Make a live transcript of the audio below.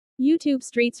YouTube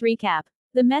Streets Recap.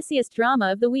 The messiest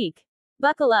drama of the week.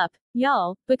 Buckle up,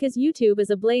 y'all, because YouTube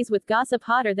is ablaze with gossip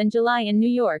hotter than July in New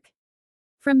York.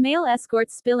 From male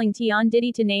escorts spilling tea on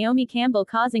Diddy to Naomi Campbell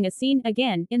causing a scene,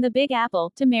 again, in the Big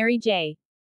Apple, to Mary J.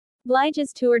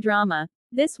 Blige's tour drama.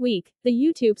 This week, the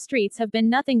YouTube streets have been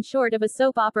nothing short of a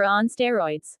soap opera on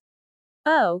steroids.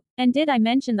 Oh, and did I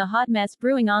mention the hot mess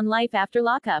brewing on life after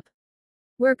lockup?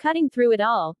 We're cutting through it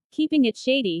all, keeping it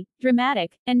shady,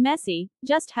 dramatic, and messy,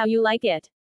 just how you like it.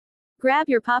 Grab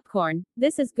your popcorn,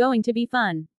 this is going to be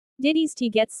fun. Diddy's tea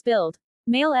gets spilled.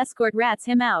 Male escort rats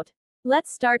him out.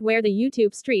 Let's start where the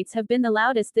YouTube streets have been the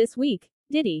loudest this week,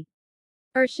 Diddy.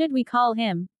 Or should we call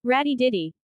him Ratty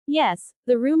Diddy? Yes,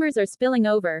 the rumors are spilling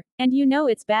over, and you know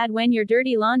it's bad when your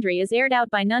dirty laundry is aired out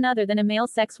by none other than a male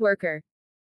sex worker.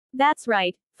 That's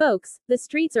right, folks, the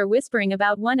streets are whispering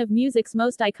about one of music's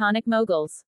most iconic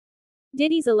moguls.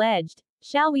 Diddy's alleged,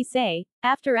 shall we say,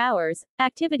 after hours,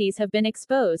 activities have been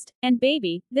exposed, and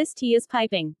baby, this tea is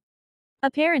piping.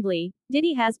 Apparently,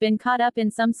 Diddy has been caught up in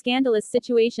some scandalous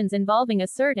situations involving a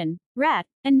certain rat,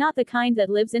 and not the kind that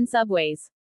lives in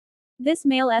subways. This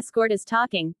male escort is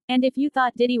talking, and if you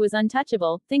thought Diddy was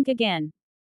untouchable, think again.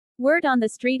 Word on the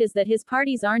street is that his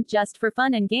parties aren't just for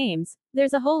fun and games,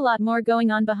 there's a whole lot more going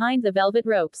on behind the velvet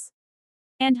ropes.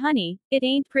 And honey, it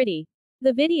ain't pretty.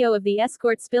 The video of the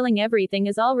escort spilling everything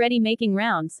is already making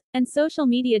rounds, and social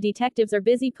media detectives are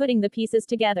busy putting the pieces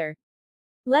together.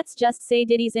 Let's just say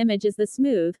Diddy's image as the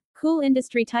smooth, cool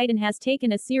industry titan has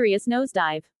taken a serious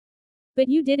nosedive. But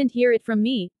you didn't hear it from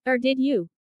me, or did you?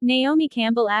 Naomi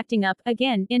Campbell acting up,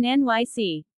 again, in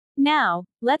NYC. Now,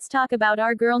 let's talk about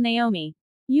our girl Naomi.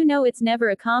 You know it's never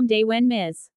a calm day when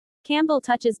Ms. Campbell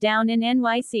touches down in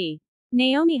NYC.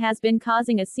 Naomi has been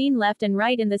causing a scene left and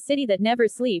right in the city that never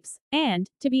sleeps, and,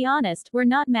 to be honest, we're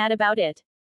not mad about it.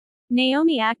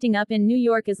 Naomi acting up in New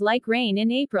York is like rain in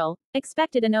April,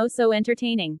 expected and oh so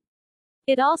entertaining.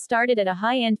 It all started at a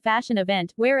high-end fashion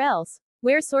event, where else?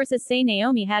 Where sources say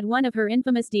Naomi had one of her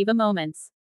infamous diva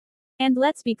moments. And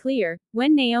let's be clear,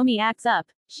 when Naomi acts up,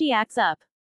 she acts up.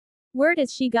 Word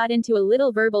is she got into a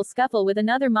little verbal scuffle with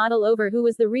another model over who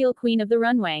was the real queen of the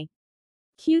runway.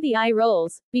 Cue the eye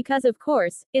rolls, because of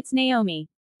course, it's Naomi.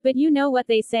 But you know what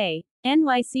they say,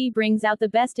 NYC brings out the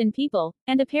best in people,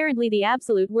 and apparently the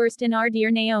absolute worst in our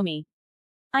dear Naomi.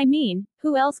 I mean,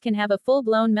 who else can have a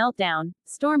full-blown meltdown,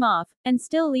 storm off, and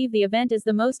still leave the event as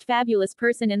the most fabulous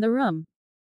person in the room?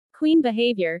 Queen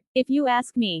behavior, if you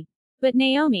ask me. But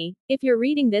Naomi, if you're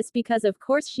reading this because of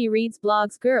course she reads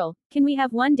blogs, girl, can we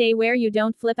have one day where you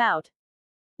don't flip out?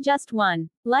 Just one.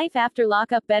 Life after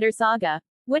lockup better saga.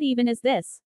 What even is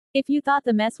this? If you thought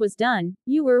the mess was done,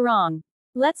 you were wrong.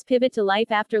 Let's pivot to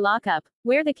life after lockup,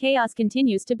 where the chaos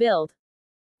continues to build.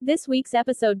 This week's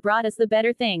episode brought us the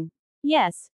better thing.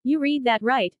 Yes, you read that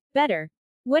right, better.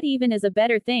 What even is a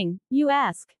better thing, you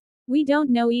ask? We don't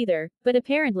know either, but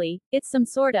apparently, it's some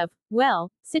sort of, well,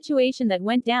 situation that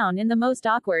went down in the most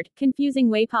awkward, confusing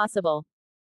way possible.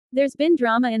 There's been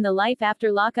drama in the life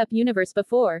after lockup universe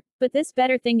before, but this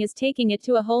better thing is taking it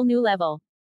to a whole new level.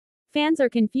 Fans are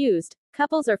confused,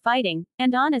 couples are fighting,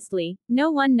 and honestly, no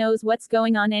one knows what's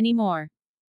going on anymore.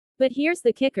 But here's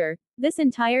the kicker, this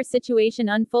entire situation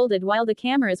unfolded while the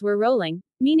cameras were rolling,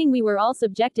 meaning we were all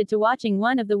subjected to watching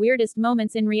one of the weirdest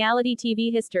moments in reality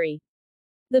TV history.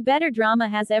 The better drama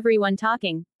has everyone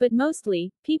talking, but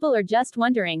mostly, people are just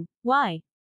wondering, why?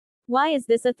 Why is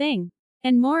this a thing?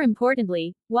 And more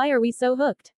importantly, why are we so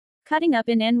hooked? Cutting up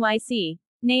in NYC,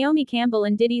 Naomi Campbell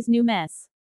and Diddy's new mess.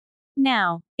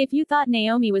 Now, if you thought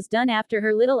Naomi was done after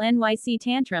her little NYC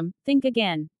tantrum, think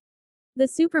again. The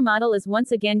supermodel is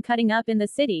once again cutting up in the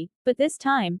city, but this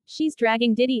time, she's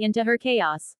dragging Diddy into her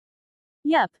chaos.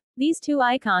 Yup, these two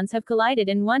icons have collided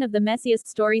in one of the messiest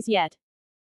stories yet.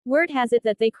 Word has it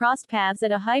that they crossed paths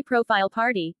at a high-profile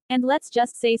party, and let's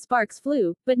just say sparks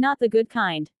flew, but not the good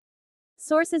kind.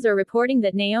 Sources are reporting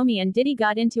that Naomi and Diddy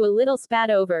got into a little spat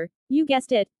over, you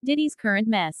guessed it, Diddy's current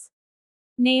mess.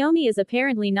 Naomi is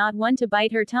apparently not one to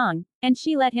bite her tongue, and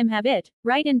she let him have it,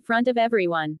 right in front of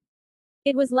everyone.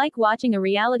 It was like watching a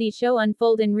reality show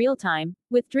unfold in real time,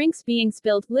 with drinks being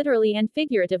spilled, literally and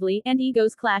figuratively, and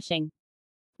egos clashing.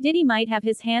 Diddy might have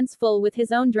his hands full with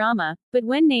his own drama, but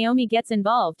when Naomi gets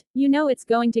involved, you know it's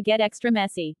going to get extra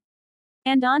messy.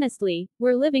 And honestly,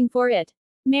 we're living for it.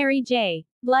 Mary J.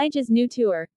 Blige's new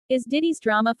tour. Is Diddy's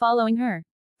drama following her?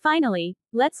 Finally,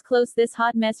 let's close this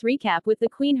hot mess recap with the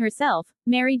queen herself,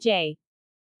 Mary J.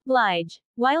 Blige.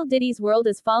 While Diddy's world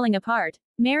is falling apart,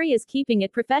 Mary is keeping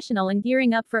it professional and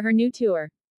gearing up for her new tour.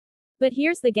 But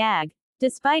here's the gag.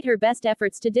 Despite her best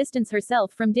efforts to distance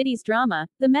herself from Diddy's drama,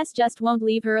 the mess just won't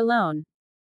leave her alone.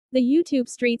 The YouTube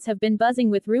streets have been buzzing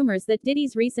with rumors that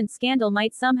Diddy's recent scandal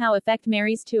might somehow affect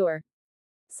Mary's tour.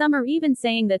 Some are even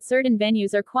saying that certain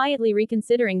venues are quietly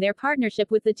reconsidering their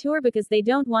partnership with the tour because they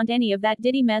don't want any of that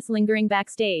Diddy mess lingering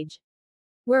backstage.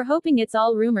 We're hoping it's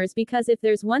all rumors because if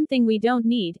there's one thing we don't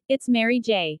need, it's Mary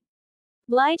J.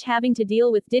 Blige having to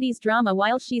deal with Diddy's drama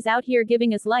while she's out here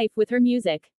giving us life with her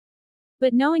music.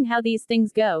 But knowing how these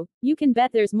things go, you can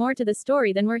bet there's more to the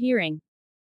story than we're hearing.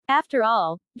 After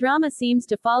all, drama seems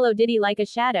to follow Diddy like a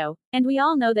shadow, and we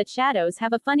all know that shadows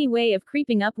have a funny way of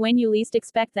creeping up when you least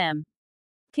expect them.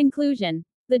 Conclusion.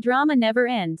 The drama never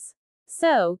ends.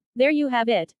 So, there you have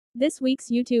it. This week's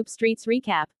YouTube Streets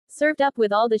recap, served up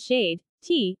with all the shade,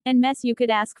 tea, and mess you could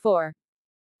ask for.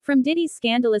 From Diddy's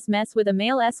scandalous mess with a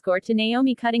male escort to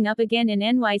Naomi cutting up again in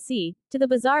NYC, to the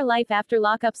bizarre life after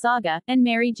lockup saga, and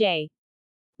Mary J.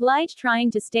 Blige trying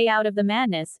to stay out of the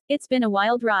madness, it's been a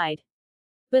wild ride.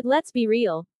 But let's be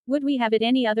real, would we have it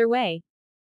any other way?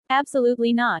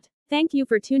 Absolutely not. Thank you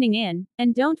for tuning in,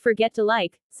 and don't forget to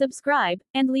like, subscribe,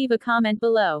 and leave a comment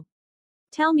below.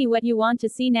 Tell me what you want to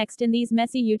see next in these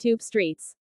messy YouTube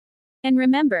streets. And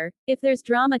remember, if there's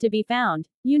drama to be found,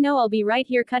 you know I'll be right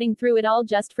here cutting through it all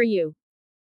just for you.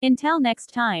 Until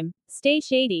next time, stay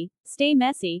shady, stay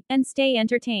messy, and stay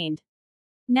entertained.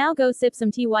 Now go sip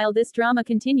some tea while this drama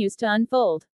continues to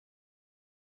unfold.